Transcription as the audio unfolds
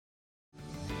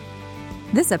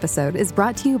This episode is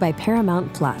brought to you by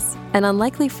Paramount Plus. An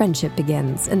unlikely friendship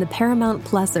begins in the Paramount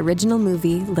Plus original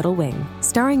movie Little Wing,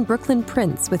 starring Brooklyn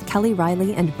Prince with Kelly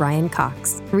Riley and Brian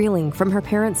Cox. Reeling from her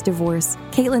parents' divorce,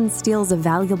 Caitlin steals a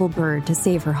valuable bird to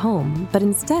save her home, but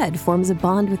instead forms a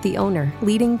bond with the owner,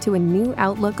 leading to a new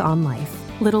outlook on life.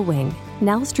 Little Wing,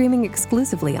 now streaming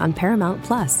exclusively on Paramount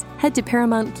Plus. Head to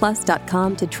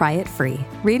ParamountPlus.com to try it free.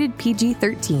 Rated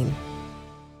PG-13.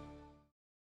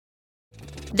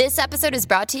 This episode is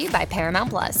brought to you by Paramount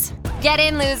Plus. Get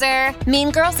in, loser!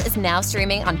 Mean Girls is now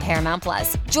streaming on Paramount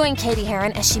Plus. Join Katie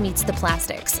Heron as she meets the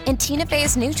plastics in Tina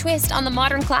Fey's new twist on the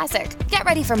modern classic. Get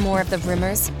ready for more of the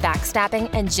rumors, backstabbing,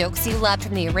 and jokes you loved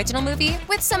from the original movie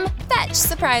with some fetch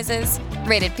surprises.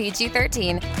 Rated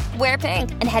PG-13. Wear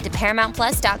pink and head to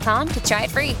ParamountPlus.com to try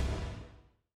it free.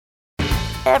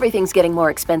 Everything's getting more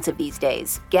expensive these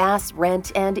days. Gas,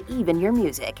 rent, and even your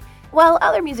music. While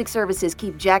other music services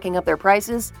keep jacking up their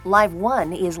prices, Live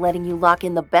One is letting you lock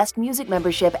in the best music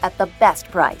membership at the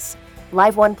best price.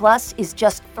 Live One Plus is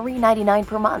just $3.99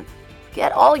 per month.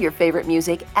 Get all your favorite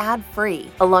music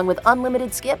ad-free, along with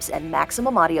unlimited skips and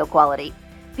maximum audio quality.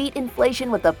 Beat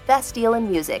inflation with the best deal in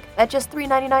music at just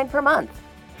 $3.99 per month.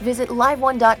 Visit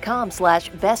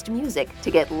liveone.com/bestmusic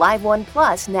to get Live One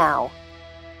Plus now.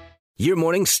 Your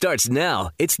morning starts now.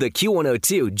 It's the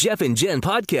Q102 Jeff and Jen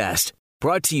podcast.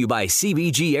 Brought to you by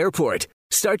CBG Airport.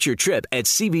 Start your trip at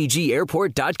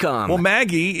CBGAirport.com. Well,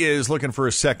 Maggie is looking for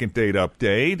a second date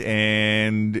update,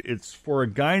 and it's for a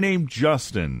guy named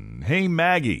Justin. Hey,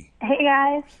 Maggie. Hey,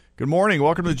 guys. Good morning.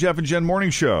 Welcome to the Jeff and Jen Morning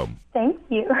Show. Thank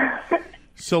you.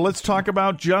 So let's talk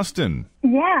about Justin.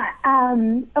 Yeah.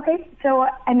 Okay, so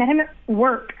I met him at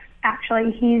work,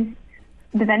 actually. He's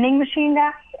the vending machine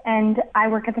guy, and I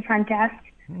work at the front desk.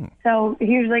 So he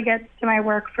usually gets to my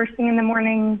work first thing in the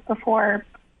morning before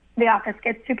the office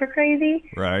gets super crazy.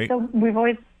 Right. So we've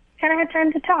always kind of had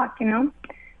time to talk, you know?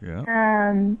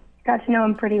 Yeah. Got to know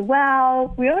him pretty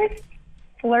well. We always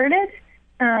flirted,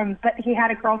 but he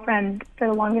had a girlfriend for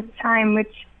the longest time,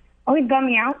 which always bummed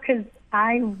me out because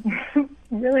I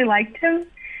really liked him.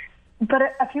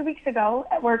 But a few weeks ago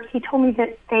at work, he told me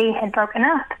that they had broken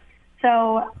up.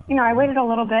 So, you know, I waited a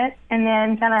little bit and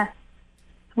then kind of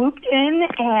swooped in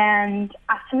and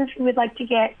asked him if he would like to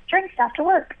get drinks after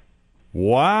work.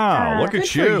 Wow, look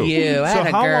at you. So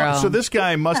how long? So this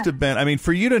guy must have been, I mean,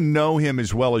 for you to know him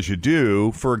as well as you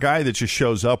do, for a guy that just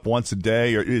shows up once a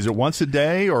day, or is it once a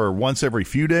day or once every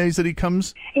few days that he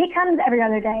comes? He comes every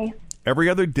other day. Every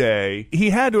other day. He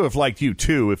had to have liked you,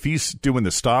 too, if he's doing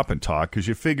the stop and talk, because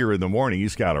you figure in the morning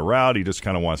he's got a route, he just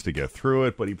kind of wants to get through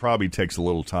it, but he probably takes a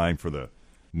little time for the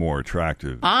more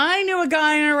attractive. I knew a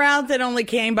guy in a route that only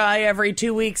came by every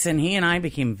 2 weeks, and he and I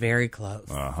became very close.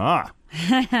 Uh-huh.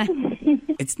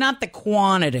 It's not the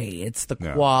quantity, it's the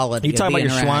quality. You talking of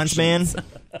about your Schwann's man?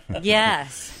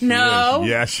 Yes. No.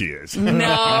 Yes, she is.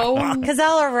 No. Because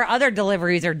all of our other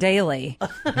deliveries are daily.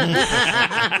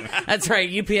 That's right.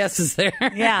 UPS is there.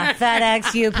 Yeah.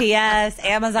 FedEx, UPS,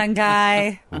 Amazon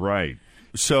guy. Right.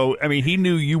 So, I mean, he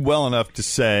knew you well enough to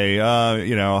say,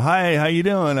 hi, how you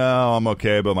doing? Oh, I'm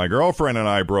okay, but my girlfriend and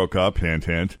I broke up, hint,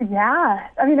 hint. Yeah.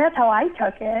 I mean, that's how I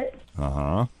took it.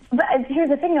 Uh-huh. But here's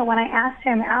the thing, though. When I asked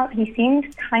him out, he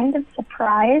seemed kind of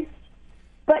surprised.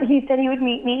 But he said he would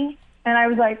meet me. And I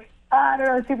was like, I don't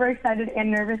know, super excited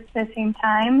and nervous at the same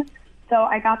time. So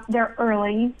I got there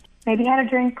early. Maybe had a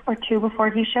drink or two before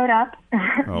he showed up.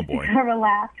 Oh, boy. Kind of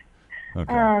relaxed.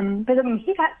 Okay. But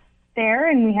he got there,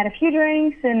 and we had a few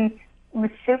drinks, and it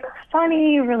was super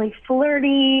funny, really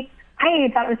flirty. I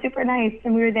thought it was super nice,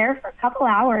 and we were there for a couple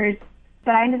hours.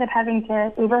 But I ended up having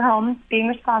to Uber home, being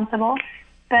responsible.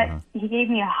 But he gave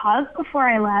me a hug before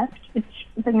I left, which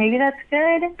was like, maybe that's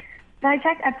good. But I've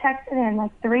texted him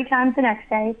like 3 times the next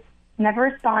day, never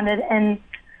responded, and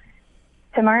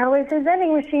tomorrow is his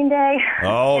vending machine day.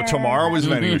 Oh, tomorrow is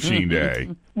vending machine day.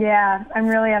 Yeah, I'm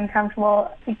really uncomfortable.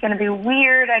 It's going to be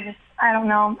weird. I don't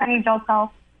know. I need y'all's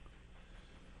help.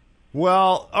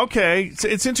 Well, okay.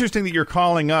 It's interesting that you're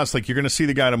calling us. Like, you're going to see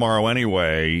the guy tomorrow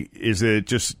anyway. Is it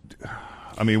just...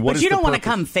 I mean, what but is you don't want to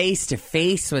purpose? come face to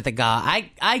face with a guy.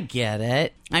 I get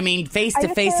it. I mean, face to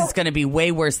face is going to be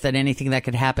way worse than anything that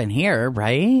could happen here,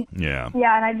 right? Yeah.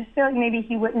 Yeah, and I just feel like maybe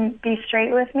he wouldn't be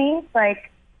straight with me.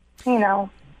 Like, you know.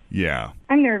 Yeah.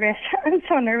 I'm nervous. I'm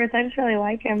so nervous. I just really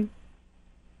like him.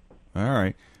 All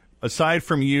right. Aside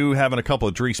from you having a couple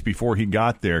of drinks before he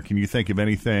got there, can you think of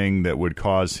anything that would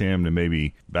cause him to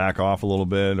maybe back off a little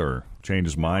bit or change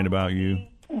his mind about you?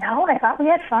 No, I thought we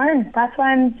had fun. That's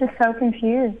why I'm just so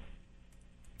confused.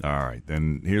 All right,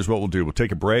 then here's what we'll do. We'll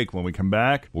take a break. When we come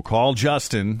back, we'll call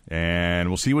Justin, and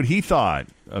we'll see what he thought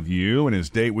of you and his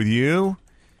date with you.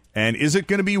 And is it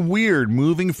going to be weird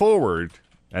moving forward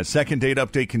as Second Date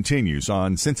Update continues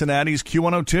on Cincinnati's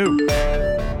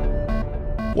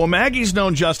Q102? Well, Maggie's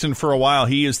known Justin for a while.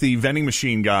 He is the vending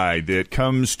machine guy that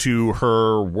comes to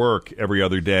her work every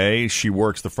other day. She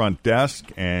works the front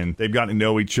desk, and they've gotten to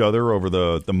know each other over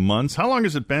the months. How long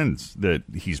has it been that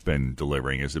he's been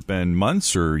delivering? Has it been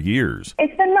months or years?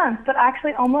 It's been months, but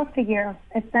actually almost a year.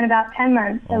 It's been about 10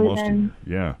 months.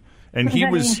 Yeah. And he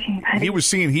was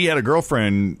seeing he had a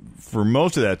girlfriend for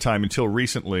most of that time until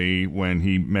recently when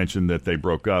he mentioned that they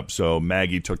broke up. So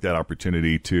Maggie took that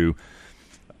opportunity to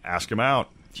ask him out.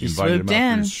 She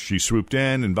swooped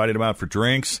in, invited him out for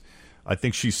drinks. I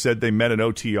think she said they met at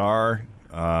OTR.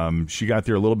 She got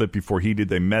there a little bit before he did.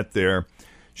 They met there.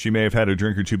 She may have had a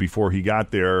drink or two before he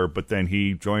got there, but then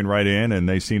he joined right in, and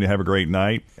they seemed to have a great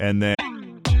night. And then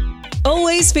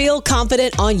always feel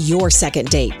confident on your second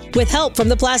date with help from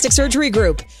the Plastic Surgery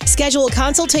Group. Schedule a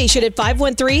consultation at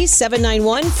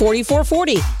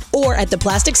 513-791-4440 or at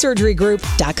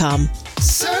theplasticsurgerygroup.com.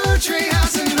 Surgery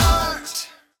has an art.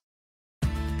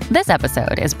 This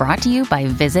episode is brought to you by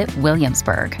Visit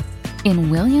Williamsburg.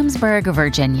 In Williamsburg,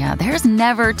 Virginia, there's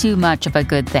never too much of a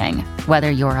good thing.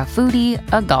 Whether you're a foodie,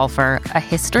 a golfer, a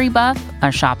history buff, a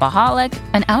shopaholic,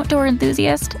 an outdoor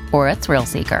enthusiast, or a thrill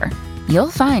seeker, you'll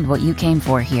find what you came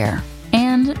for here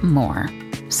and more.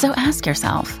 So ask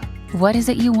yourself, what is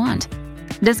it you want?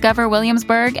 Discover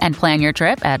Williamsburg and plan your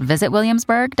trip at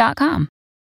visitwilliamsburg.com.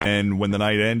 And when the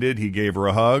night ended, he gave her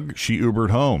a hug. She Ubered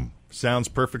home. Sounds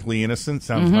perfectly innocent.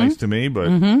 Sounds nice to me,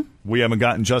 but we haven't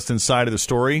gotten Justin's side of the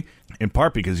story, in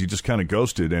part because he just kind of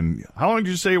ghosted. And how long did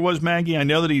you say it was, Maggie? I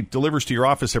know that he delivers to your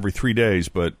office every 3 days,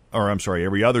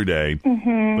 every other day.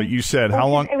 But you said how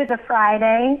long? It was a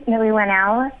Friday that we went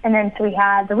out, and then so we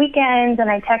had the weekends, and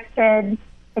I texted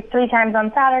like 3 times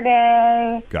on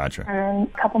Saturday. Gotcha. And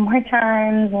a couple more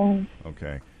times. And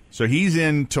okay. So he's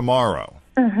in tomorrow.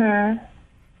 Mm-hmm.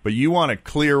 But you want to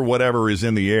clear whatever is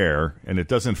in the air, and it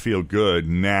doesn't feel good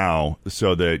now,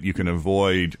 so that you can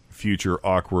avoid future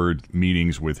awkward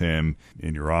meetings with him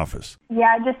in your office.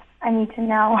 Yeah, I need to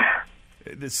know.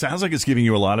 It sounds like it's giving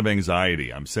you a lot of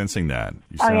anxiety. I'm sensing that.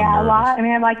 You sound nervous. A lot. I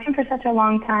mean, I've liked him for such a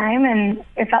long time, and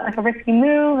it felt like a risky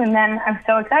move, and then I'm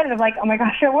so excited. I'm like, oh my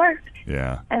gosh, it worked.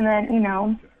 Yeah. And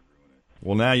then,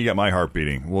 Well, now you got my heart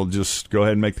beating. We'll just go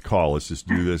ahead and make the call. Let's just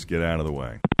do this, get out of the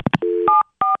way.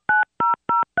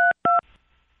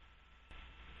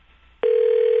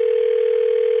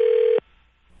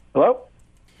 Hello?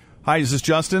 Hi, is this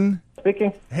Justin?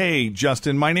 Speaking. Hey,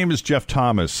 Justin. My name is Jeff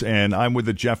Thomas, and I'm with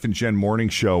the Jeff and Jen Morning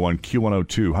Show on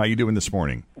Q102. How you doing this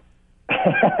morning?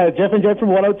 Jeff and Jen from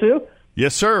 102?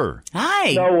 Yes, sir.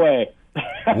 Hi. No way.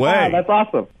 That's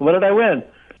awesome. What did I win?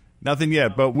 Nothing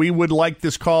yet, but we would like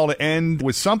this call to end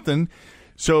with something.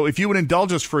 So if you would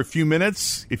indulge us for a few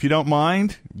minutes, if you don't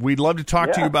mind, we'd love to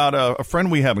talk to you about a friend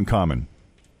we have in common.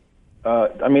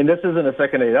 This isn't a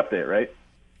second date update, right?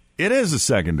 It is a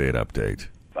second date update.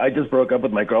 I just broke up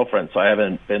with my girlfriend, so I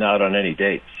haven't been out on any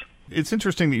dates. It's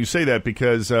interesting that you say that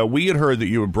because we had heard that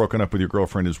you had broken up with your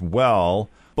girlfriend as well,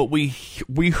 but we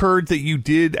heard that you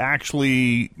did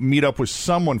actually meet up with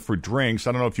someone for drinks.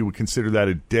 I don't know if you would consider that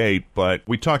a date, but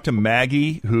we talked to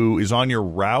Maggie, who is on your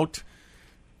route.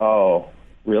 Oh,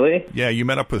 really? Yeah, you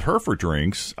met up with her for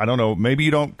drinks. I don't know. Maybe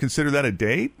you don't consider that a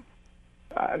date?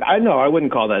 I know. I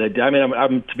wouldn't call that a date. I mean,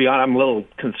 I'm to be honest, I'm a little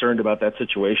concerned about that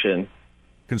situation.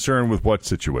 Concerned with what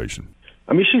situation?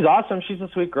 I mean, she's awesome. She's a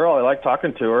sweet girl. I like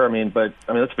talking to her. But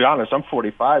let's be honest. I'm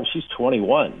 45. She's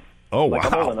 21. Oh, wow.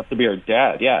 I'm old enough to be her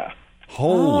dad, yeah.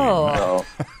 Holy. So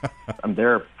I'm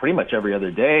there pretty much every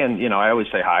other day, and, I always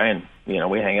say hi, and,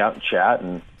 we hang out and chat,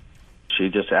 and she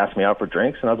just asked me out for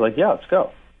drinks, and I was like, yeah, let's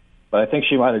go. But I think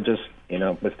she might have just,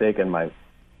 mistaken my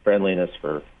friendliness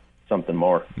for something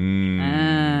more.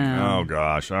 Oh,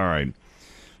 gosh. All right.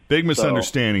 Big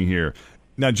misunderstanding here.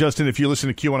 Now, Justin, if you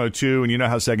listen to Q102 and you know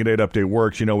how Second Date Update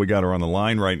works, we got her on the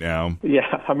line right now. Yeah,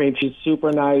 she's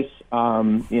super nice.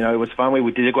 It was fun.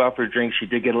 We did go out for a drink. She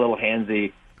did get a little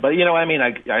handsy. But,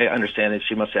 I understand that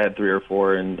she must have had 3 or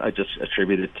 4, and I just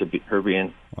attribute it to her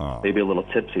being maybe a little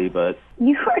tipsy. But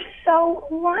you are so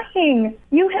lying.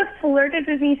 You have flirted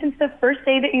with me since the first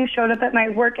day that you showed up at my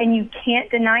work, and you can't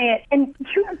deny it. And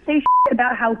you don't say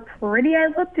about how pretty I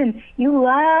looked, and you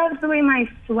loved the way my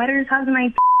sweaters hugged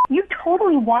my You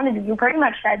totally wanted it. You pretty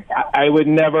much said so. I would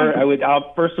never.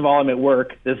 First of all, I'm at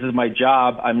work. This is my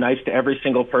job. I'm nice to every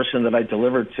single person that I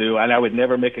deliver to, and I would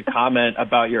never make a comment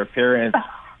about your appearance,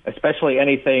 especially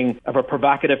anything of a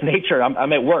provocative nature.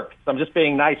 I'm at work, so I'm just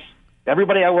being nice.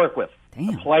 Everybody I work with.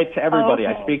 polite to everybody.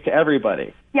 Okay. I speak to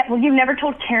everybody. Yeah, well, you've never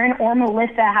told Karen or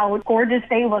Melissa how gorgeous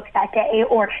they looked that day,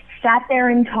 or sat there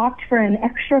and talked for an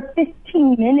extra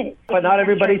 15 minutes. But not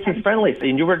everybody's as friendly.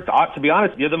 And you were, to be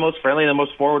honest, you're the most friendly and the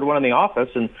most forward one in the office,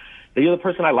 and you're the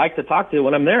person I like to talk to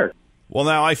when I'm there. Well,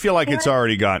 now I feel like it's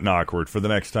already gotten awkward for the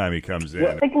next time he comes in.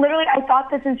 Like, literally, I thought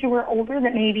that since you were older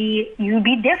that maybe you'd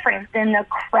be different than the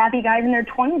crappy guys in their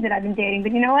 20s that I've been dating.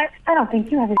 But you know what? I don't think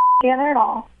you have it together at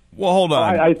all. Well, hold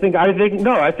on. I think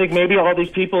maybe all these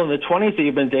people in the 20s that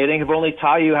you've been dating have only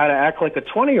taught you how to act like a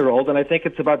 20-year-old, and I think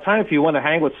it's about time if you want to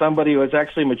hang with somebody who is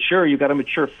actually mature, you got to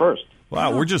mature first.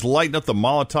 Wow, we're just lighting up the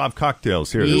Molotov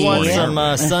cocktails here this He wants morning.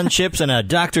 some Sun Chips and a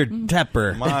Dr.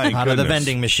 Pepper out of the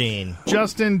vending machine.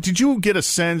 Justin, did you get a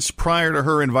sense prior to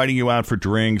her inviting you out for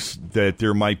drinks that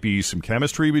there might be some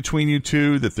chemistry between you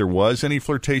two, that there was any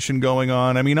flirtation going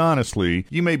on? I mean, honestly,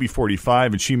 you may be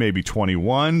 45 and she may be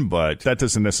 21, but that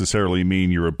doesn't necessarily mean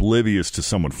you're oblivious to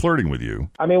someone flirting with you.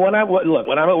 I mean, when I'm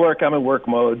at work, I'm in work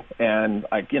mode, and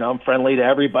I'm friendly to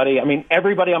everybody. I mean,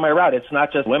 everybody on my route. It's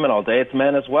not just women all day; it's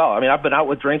men as well. I mean, I've been out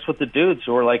with drinks with the dudes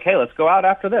who are like, "Hey, let's go out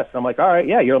after this." And I'm like, "All right,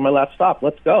 yeah, you're on my last stop.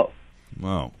 Let's go."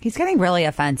 Wow. He's getting really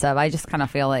offensive. I just kind of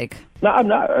feel like. No, I'm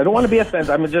not. I don't want to be offensive.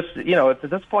 I'm just, at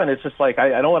this point, it's just like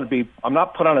I don't want to be. I'm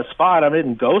not put on a spot. I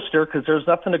didn't ghost her because there's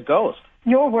nothing to ghost.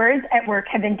 Your words at work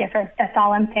have been different. That's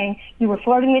all I'm saying. You were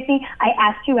flirting with me. I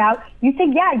asked you out. You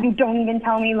said, yeah. You don't even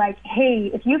tell me, like,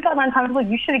 hey, if you felt uncomfortable,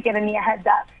 you should have given me a heads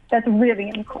up. That's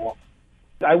really uncool.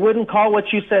 I wouldn't call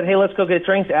what you said, hey, let's go get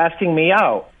drinks, asking me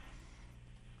out.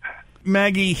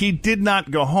 Maggie, he did not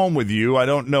go home with you. I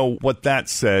don't know what that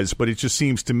says, but it just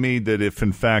seems to me that if,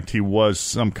 in fact, he was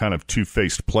some kind of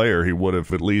two-faced player, he would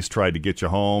have at least tried to get you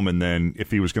home, and then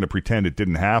if he was going to pretend it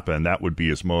didn't happen, that would be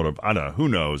his motive. I don't know. Who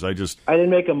knows? I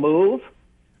didn't make a move.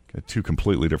 Got two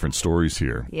completely different stories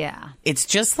here. Yeah. It's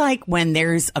just like when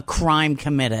there's a crime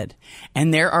committed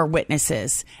and there are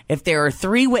witnesses. If there are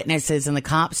 3 witnesses and the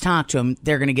cops talk to them,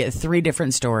 they're going to get 3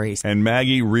 different stories. And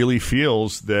Maggie really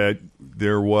feels that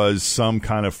there was some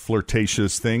kind of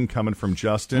flirtatious thing coming from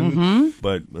Justin,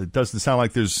 but it doesn't sound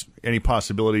like there's any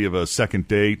possibility of a second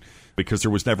date because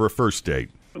there was never a first date.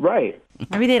 Right.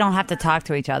 Maybe they don't have to talk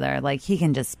to each other. Like, he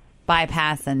can just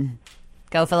bypass and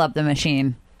go fill up the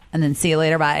machine. And then see you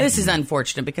later, bye. This is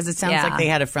unfortunate because it sounds like they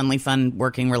had a friendly, fun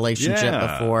working relationship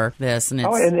before this. And,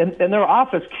 it's... and their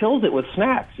office kills it with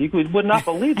snacks. You would not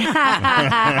believe it.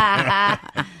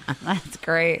 That's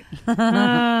great.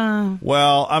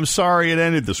 Well, I'm sorry it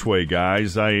ended this way,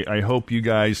 guys. I hope you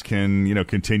guys can,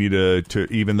 continue to,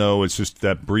 even though it's just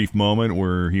that brief moment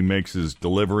where he makes his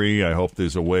delivery, I hope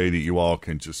there's a way that you all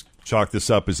can just chalk this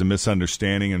up as a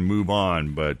misunderstanding and move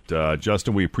on. But,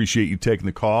 Justin, we appreciate you taking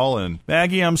the call. And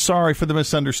Maggie, I'm sorry for the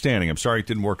misunderstanding. I'm sorry it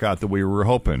didn't work out the way we were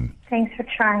hoping. Thanks for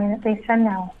trying. At least I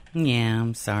know. Yeah,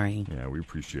 I'm sorry. Yeah, we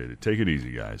appreciate it. Take it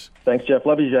easy, guys. Thanks, Jeff.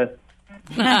 Love you, Jen.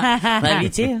 Love you,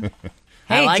 too.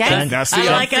 Hey, I like Jen. I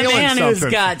like a man who's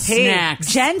got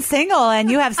snacks. Jen's single and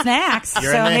you have snacks.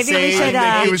 You're so maybe we should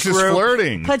he was just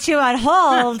flirting. put you on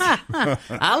hold.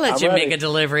 I'll let you ready. make a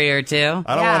delivery or two.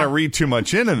 I don't want to read too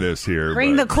much into this here.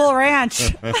 Bring the Cool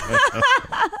Ranch.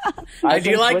 I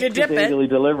do like to dip it. Daily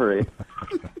delivery.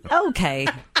 Okay,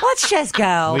 let's just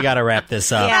go. We got to wrap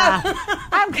this up. Yeah,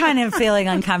 I'm kind of feeling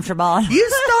uncomfortable.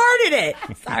 You started it.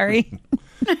 Sorry.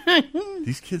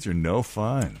 These kids are no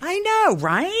fun. I know,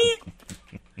 right?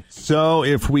 So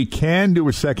if we can do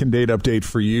a second date update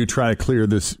for you, try to clear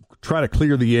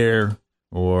the air,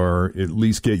 or at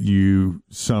least get you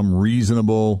some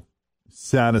reasonable,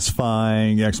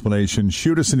 satisfying explanation,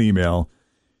 shoot us an email,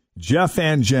 Jeff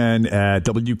and Jen at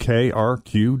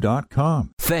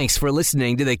WKRQ.com. Thanks for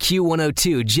listening to the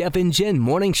Q102 Jeff and Jen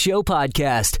Morning Show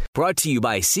podcast, brought to you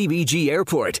by CBG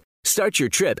Airport. Start your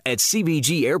trip at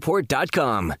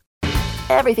CBGAirport.com.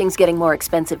 Everything's getting more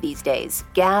expensive these days.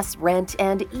 Gas, rent,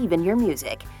 and even your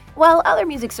music. While other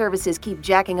music services keep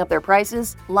jacking up their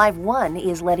prices, Live One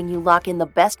is letting you lock in the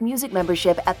best music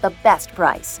membership at the best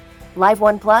price. Live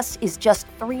One Plus is just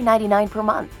 $3.99 per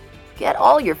month. Get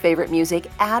all your favorite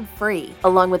music ad-free,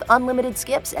 along with unlimited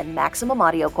skips and maximum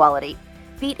audio quality.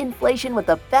 Beat inflation with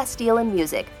the best deal in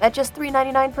music at just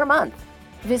 $3.99 per month.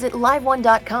 Visit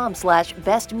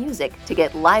liveone.com/bestmusic to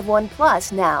get Live One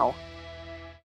Plus now.